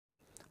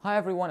Hi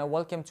everyone and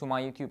welcome to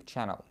my YouTube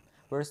channel.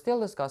 We're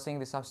still discussing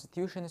the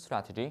substitution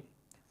strategy,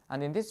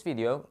 and in this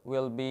video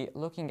we'll be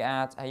looking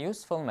at a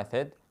useful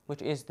method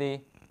which is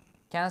the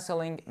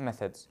cancelling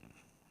methods.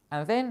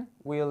 And then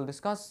we'll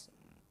discuss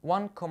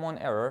one common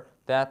error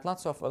that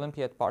lots of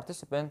Olympiad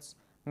participants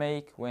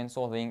make when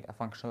solving a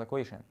functional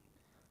equation.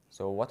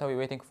 So what are we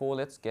waiting for?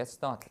 Let's get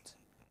started.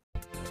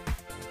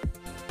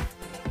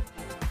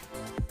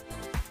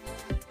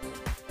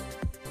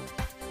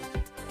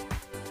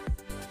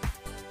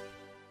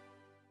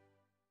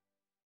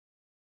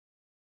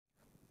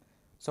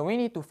 So we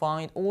need to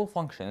find all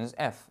functions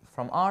f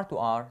from R to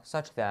R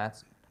such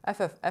that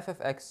f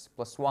of x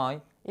plus y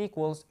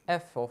equals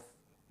f of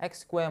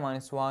x squared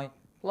minus y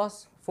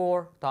plus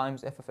 4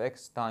 times f of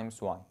x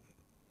times y.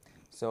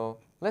 So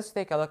let's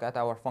take a look at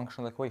our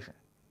functional equation.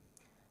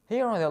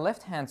 Here on the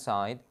left hand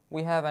side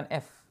we have an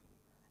f,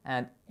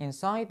 and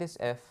inside this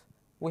f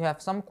we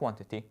have some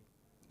quantity.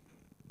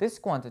 This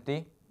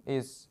quantity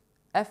is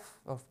f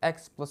of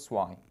x plus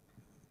y.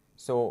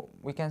 So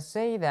we can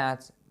say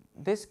that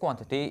this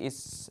quantity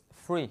is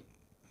free.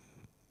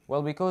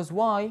 Well, because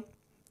y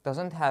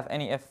doesn't have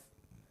any f,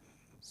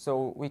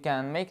 so we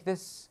can make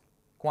this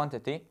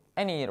quantity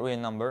any real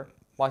number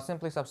by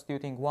simply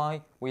substituting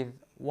y with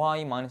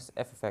y minus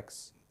f of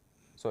x.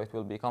 So it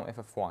will become f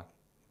of y.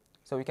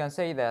 So we can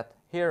say that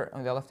here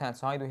on the left hand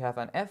side we have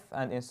an f,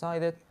 and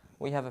inside it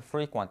we have a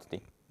free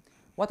quantity.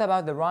 What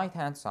about the right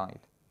hand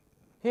side?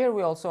 Here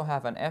we also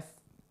have an f,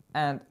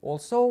 and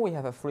also we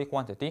have a free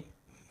quantity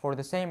for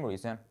the same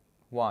reason,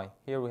 y.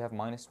 Here we have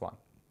minus y.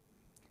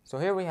 So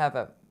here we have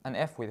an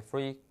f with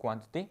free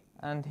quantity,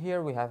 and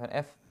here we have an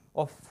f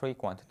of free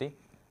quantity,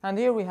 and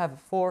here we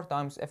have 4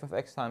 times f of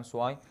x times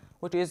y,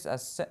 which is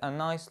a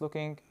nice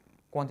looking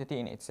quantity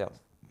in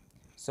itself.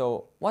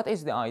 So what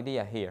is the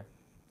idea here?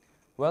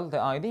 Well, the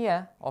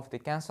idea of the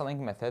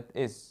cancelling method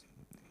is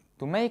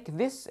to make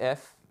this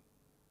f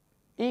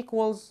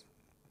equals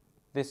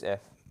this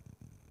f.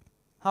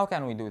 How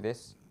can we do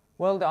this?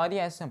 Well, the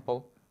idea is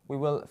simple. We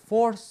will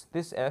force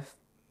this f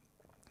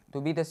to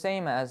be the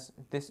same as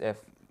this f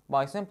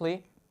by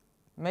simply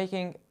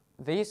making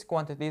these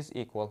quantities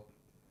equal.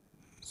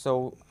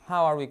 So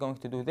how are we going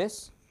to do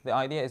this? The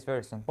idea is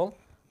very simple.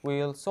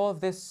 We'll solve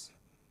this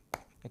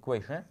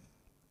equation,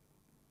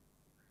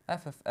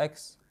 f of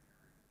x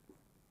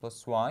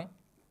plus y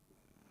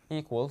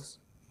equals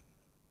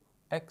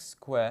x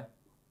squared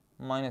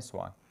minus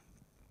y.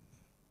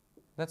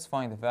 Let's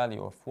find the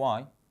value of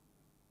y.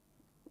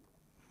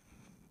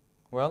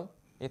 Well,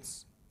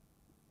 it's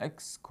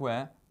x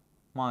squared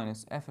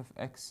minus f of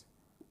x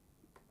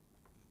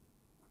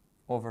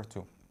over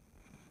 2.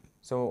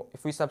 So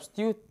if we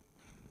substitute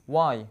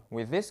y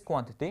with this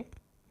quantity,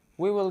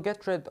 we will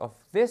get rid of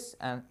this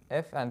and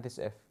this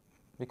f,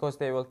 because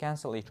they will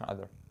cancel each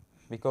other,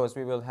 because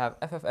we will have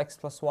f of x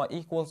plus y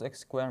equals x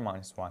squared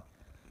minus y.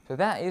 So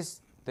that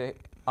is the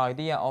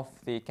idea of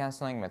the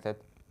cancelling method.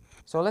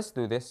 So let's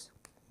do this.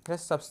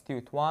 Let's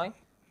substitute y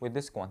with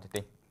this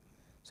quantity.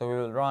 So we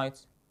will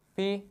write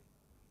p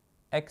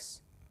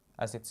x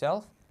as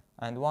itself,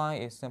 and y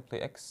is simply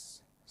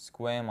x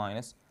squared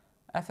minus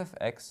f of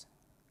x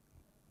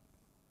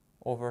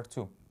over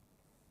 2.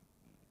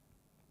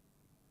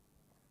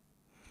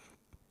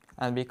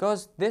 And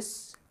because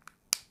this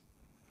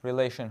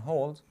relation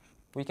holds,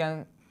 we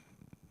can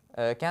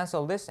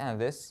cancel this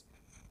and this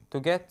to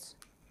get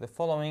the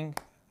following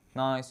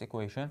nice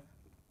equation: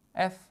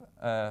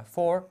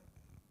 4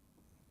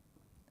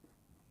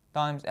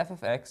 times f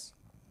of x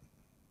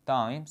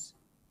times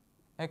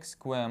x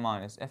squared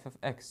minus f of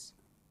x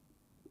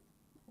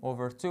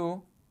over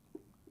 2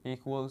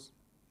 equals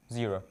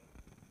 0.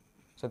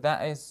 So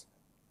that is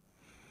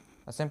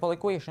a simple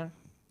equation.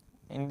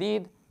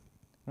 Indeed,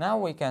 now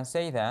we can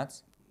say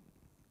that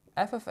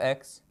f of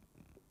x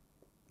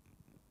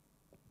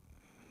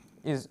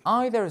is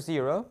either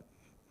 0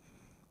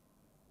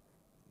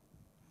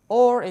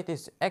 or it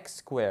is x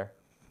squared.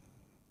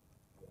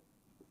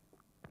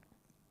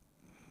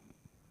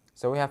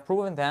 So we have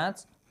proven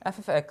that f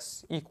of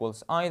x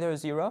equals either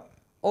 0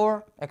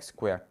 or x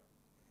squared.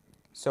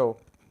 So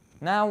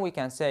now we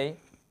can say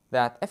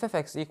that f of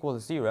x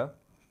equals 0.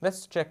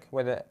 Let's check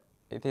whether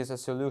it is a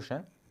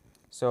solution.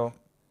 So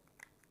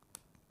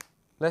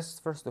let's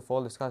first of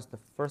all discuss the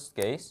first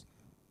case.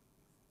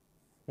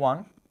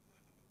 1,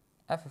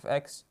 f of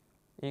x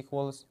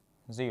equals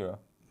 0.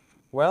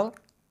 Well,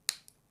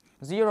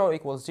 0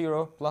 equals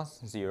 0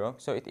 plus 0,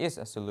 so it is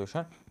a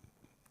solution.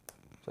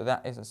 So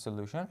that is a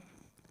solution.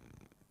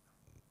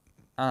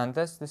 And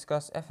let's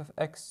discuss f of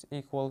x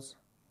equals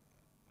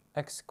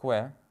x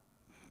squared.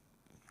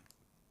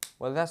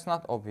 Well, that's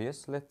not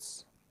obvious.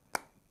 Let's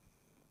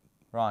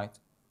write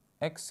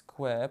x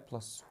squared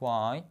plus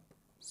y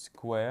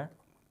squared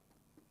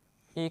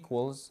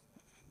equals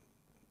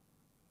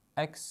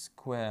x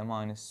squared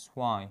minus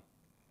y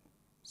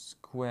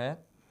squared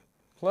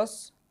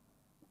plus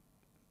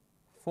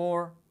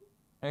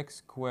 4x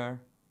squared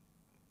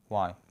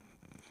y.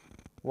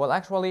 Well,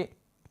 actually,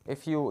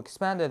 if you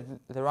expanded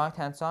the right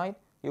hand side,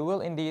 you will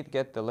indeed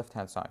get the left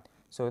hand side.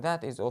 So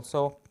that is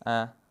also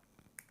a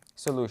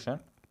solution.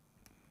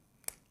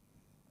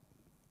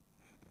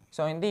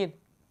 So indeed,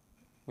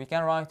 we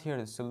can write here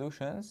the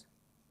solutions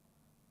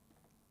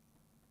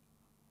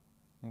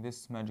in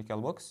this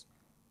magical box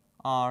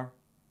are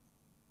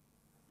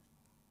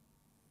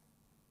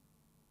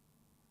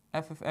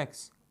f of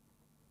x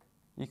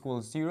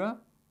equals 0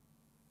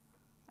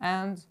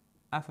 and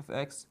f of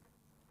x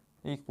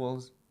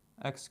equals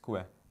x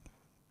squared.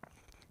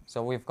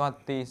 So we've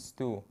got these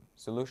two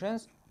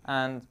solutions,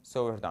 and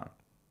so we're done.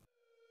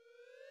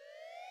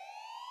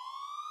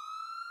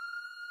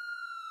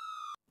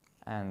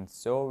 And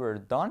so we're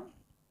done?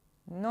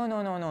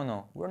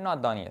 No, we're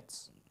not done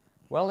yet.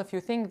 Well, if you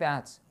think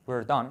that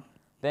we're done,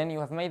 then you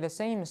have made the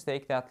same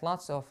mistake that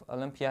lots of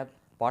Olympiad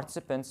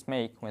participants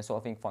make when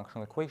solving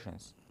functional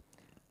equations.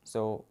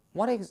 So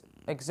what is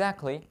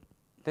exactly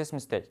this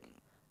mistake?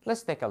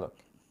 Let's take a look.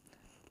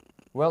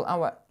 Well,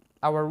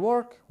 our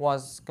work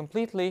was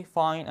completely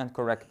fine and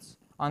correct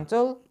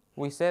until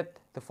we said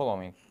the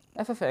following: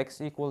 f of x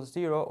equals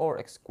 0 or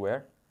x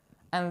squared,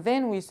 and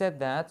then we said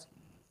that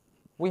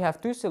we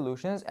have two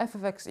solutions, f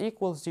of x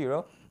equals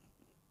 0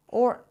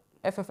 or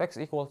f of x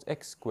equals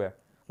x squared.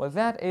 Well,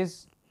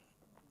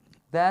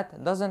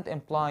 that doesn't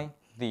imply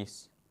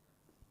these.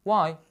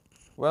 Why?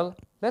 Well,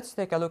 let's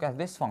take a look at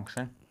this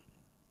function.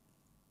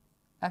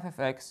 F of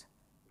x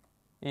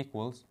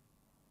equals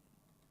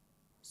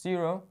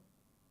 0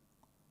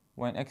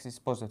 when x is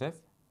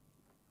positive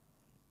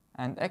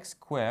and x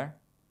squared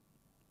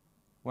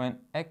when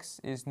x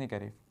is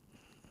negative.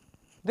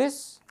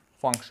 This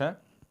function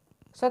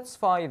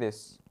satisfies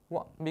this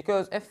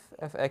because f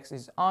of x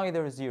is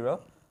either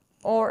 0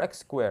 or x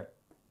squared.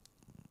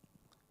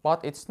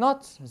 But it's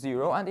not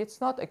 0 and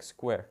it's not x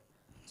squared.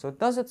 So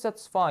does it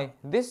satisfy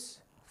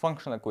this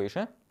functional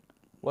equation?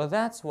 Well,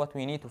 that's what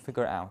we need to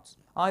figure out.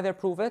 Either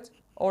prove it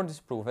or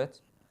disprove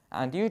it.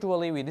 And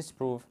usually we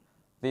disprove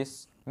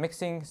these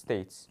mixing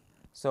states.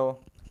 So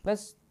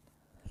let's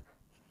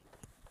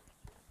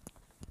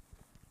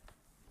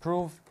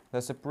prove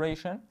the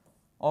separation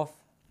of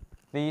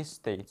these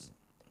states.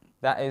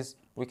 That is,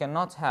 we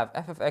cannot have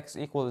f of x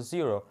equals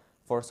 0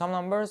 for some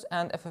numbers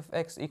and f of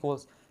x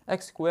equals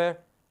x squared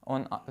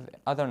on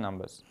other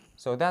numbers.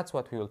 So that's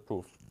what we will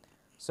prove.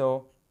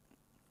 So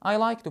I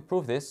like to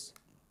prove this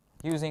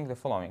using the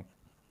following.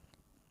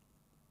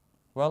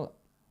 Well,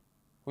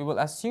 we will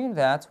assume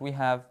that we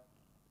have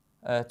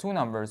two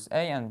numbers,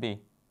 a and b,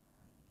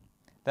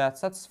 that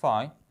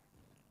satisfy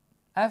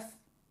f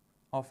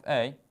of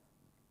a.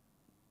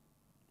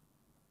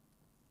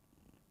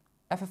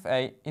 F of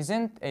a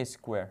isn't a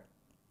square,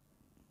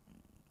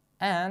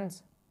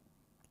 and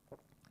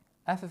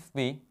f of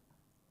b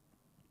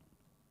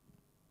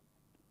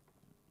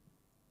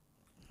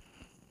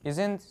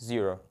isn't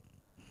 0.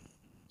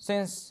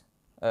 Since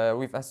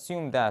we've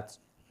assumed that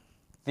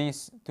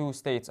these two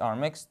states are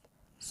mixed,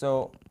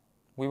 so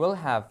we will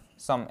have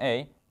some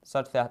a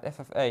such that f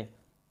of a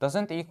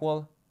doesn't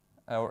equal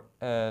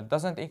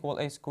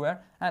a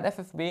square and f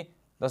of b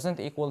doesn't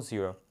equal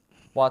 0.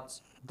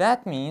 What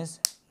that means,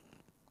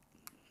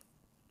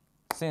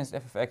 since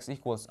f of x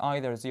equals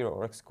either 0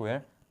 or x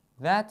squared,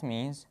 that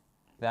means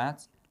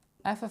that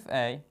f of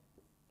a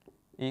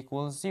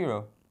equals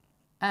 0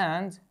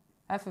 and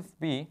f of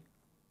b,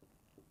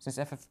 since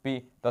f of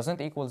b doesn't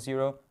equal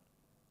 0,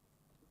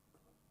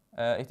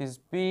 it is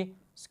b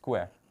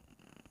squared.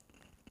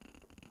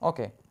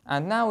 Okay,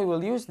 and now we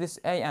will use this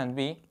a and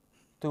b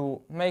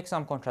to make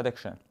some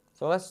contradiction.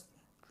 So let's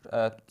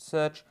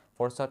search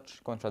for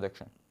such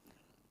contradiction.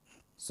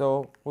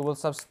 So we will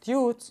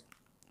substitute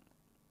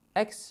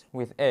x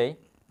with a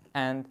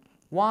and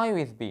y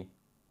with b.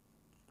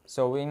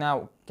 So we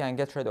now can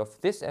get rid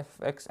of this f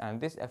of x and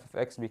this f of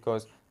x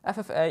because f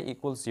of a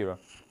equals 0.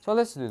 So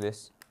let's do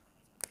this.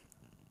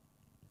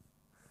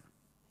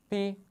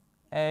 P,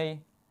 A,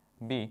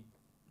 B.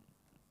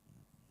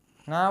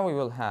 Now we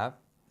will have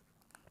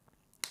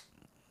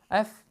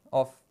f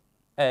of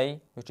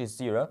a, which is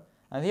 0,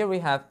 and here we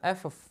have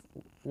f of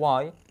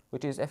y,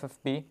 which is f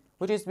of b,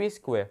 which is b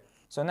squared.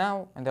 So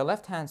now on the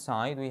left-hand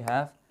side we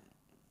have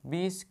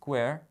b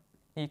squared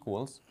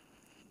equals,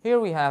 here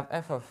we have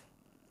f of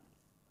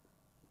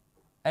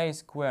a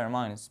squared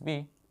minus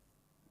b,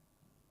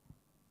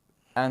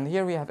 and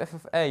here we have f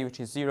of a, which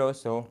is 0,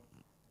 so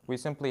we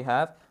simply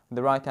have on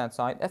the right-hand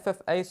side f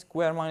of a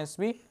squared minus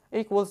b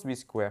equals b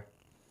squared.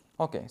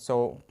 Okay,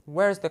 so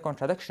where's the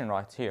contradiction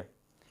right here?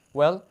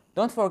 Well,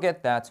 don't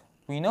forget that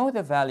we know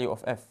the value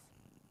of f.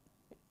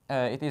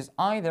 It is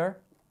either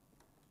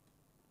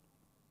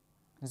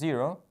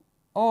 0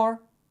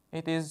 or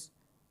it is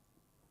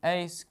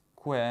a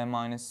squared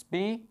minus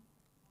b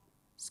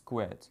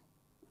squared.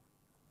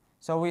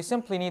 So we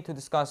simply need to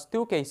discuss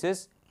two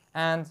cases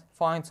and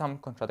find some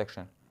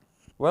contradiction.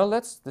 Well,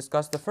 let's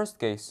discuss the first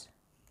case.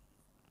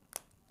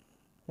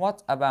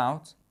 What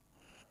about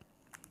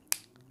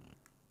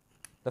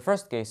the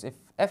first case? If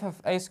f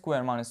of a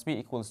squared minus b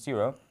equals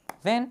 0,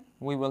 then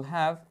we will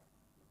have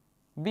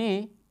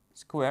b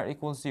squared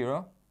equals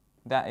 0,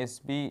 that is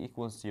b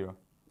equals 0.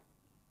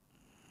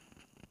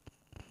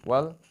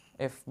 Well,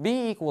 if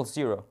b equals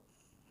 0,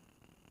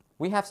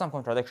 we have some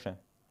contradiction.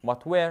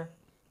 But where?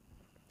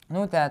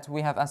 Note that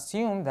we have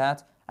assumed that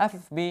f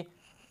of b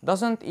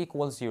doesn't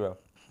equal 0,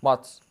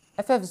 but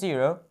f of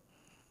 0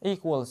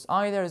 equals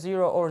either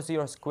 0 or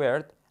 0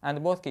 squared, and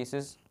in both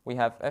cases we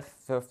have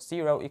f of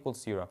 0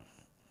 equals 0.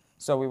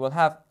 So we will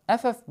have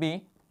f of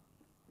b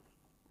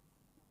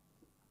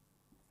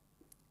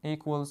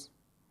equals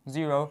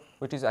 0,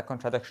 which is a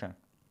contradiction.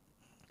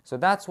 So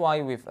that's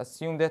why we've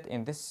assumed it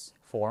in this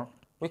form.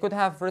 We could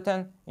have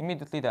written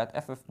immediately that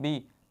f of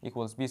b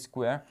equals b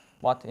squared,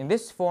 but in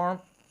this form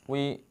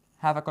we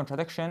have a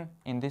contradiction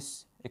in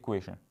this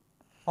equation.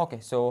 Okay,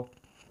 so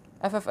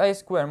f of a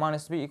squared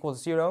minus b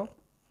equals 0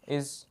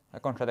 is a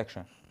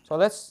contradiction. So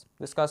let's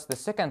discuss the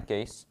second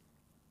case.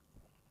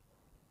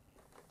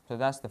 So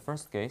that's the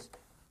first case.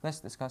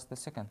 Let's discuss the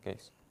second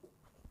case.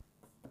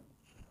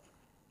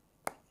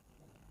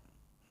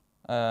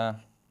 The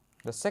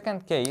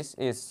second case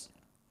is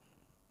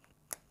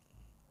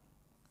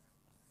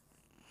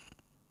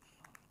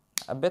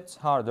a bit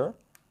harder.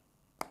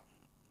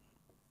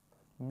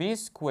 B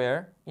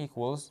squared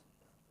equals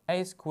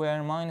a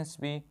squared minus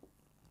b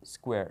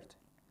squared.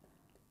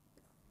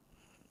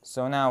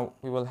 So now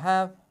we will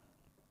have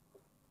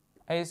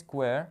a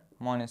squared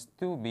minus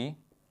 2b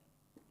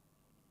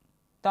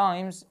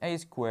times a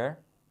squared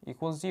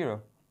equals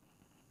 0.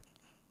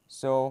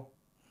 So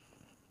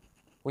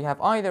we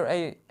have either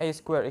a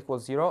squared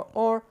equals 0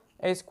 or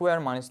a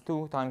squared minus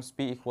 2 times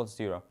b equals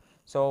 0.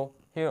 So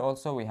here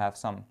also we have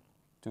some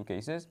two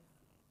cases.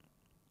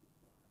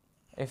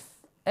 If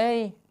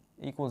a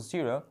equals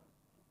 0,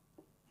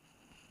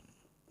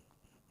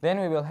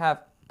 then we will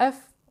have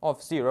f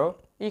of 0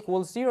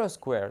 equals 0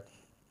 squared.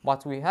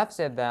 But we have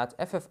said that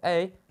f of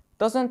a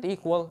doesn't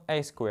equal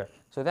a squared.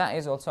 So that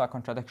is also a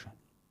contradiction.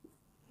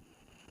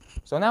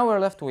 So now we're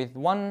left with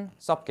one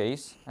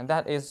subcase, and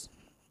that is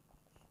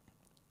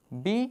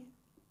b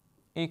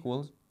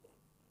equals,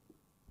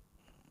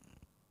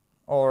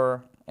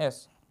 or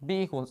yes,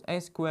 b equals a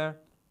squared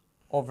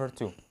over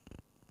 2,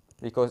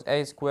 because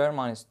a squared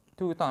minus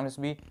 2 times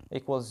b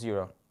equals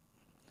 0.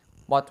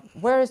 But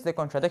where is the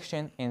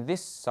contradiction in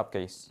this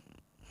subcase?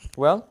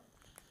 Well,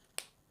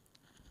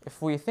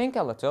 if we think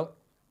a little,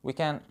 we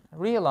can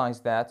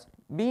realize that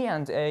b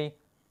and a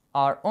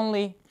are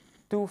only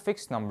two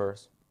fixed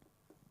numbers.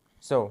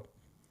 So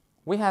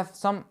we have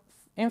some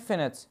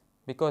infinite,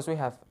 because we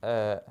have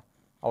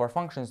our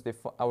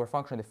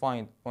function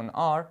defined on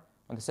R,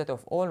 on the set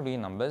of all real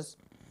numbers.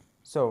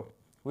 So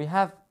we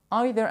have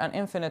either an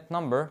infinite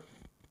number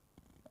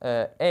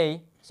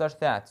a such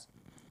that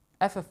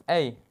f of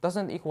a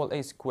doesn't equal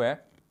a squared,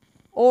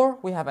 or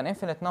we have an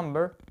infinite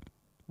number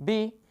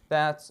b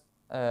that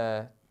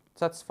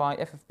satisfy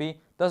f of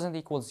b doesn't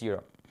equal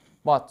 0.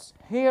 But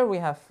here we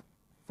have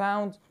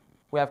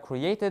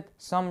created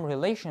some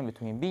relation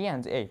between b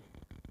and a.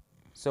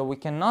 So we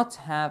cannot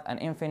have an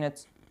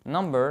infinite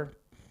number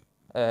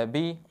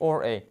b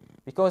or a,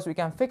 because we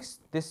can fix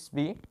this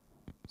b,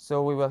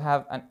 so we will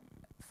have a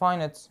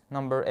finite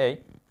number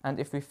a, and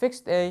if we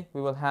fixed a,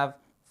 we will have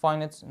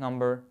finite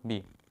number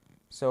b.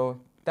 So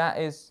that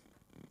is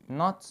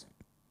not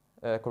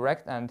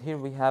correct, and here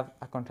we have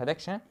a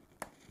contradiction,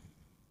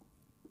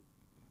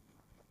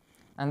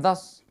 and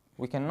thus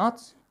we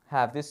cannot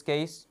have this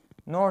case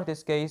nor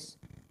this case,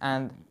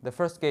 and the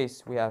first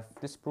case we have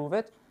disproved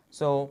it.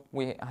 So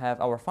we have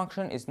our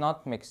function is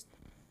not mixed,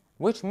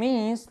 which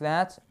means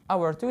that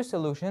our two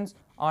solutions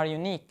are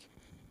unique,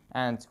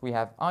 and we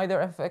have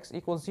either f of x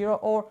equals 0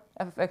 or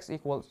f of x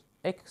equals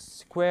x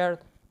squared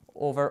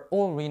over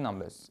all real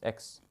numbers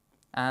x.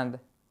 And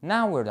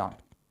now we're done.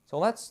 So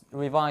let's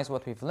revise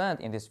what we've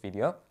learned in this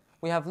video.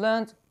 We have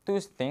learned two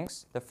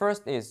things. The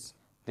first is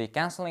the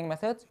cancelling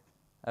method.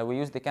 We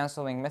use the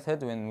cancelling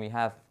method when we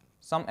have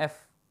some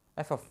f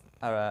of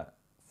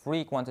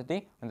free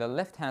quantity on the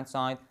left hand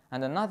side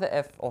and another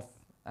f of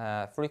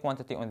free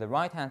quantity on the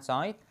right hand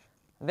side.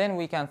 Then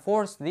we can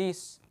force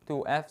these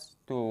two f's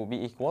to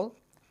be equal.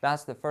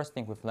 That's the first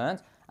thing we've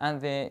learned. And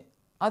the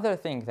other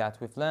thing that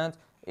we've learned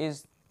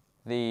is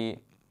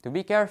to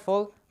be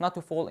careful not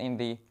to fall in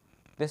the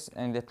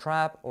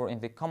trap, or in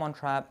the common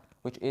trap,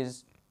 which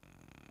is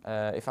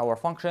if our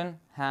function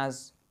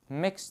has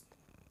mixed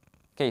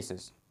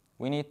cases.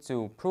 We need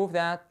to prove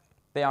that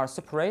they are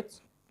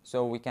separate,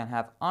 so we can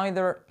have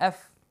either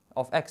f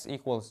of x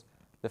equals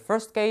the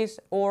first case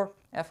or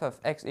f of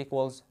x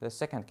equals the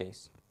second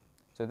case.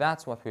 So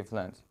that's what we've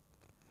learned.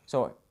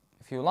 So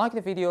if you like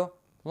the video,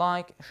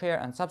 like, share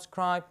and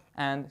subscribe,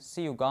 and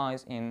see you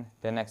guys in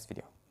the next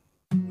video.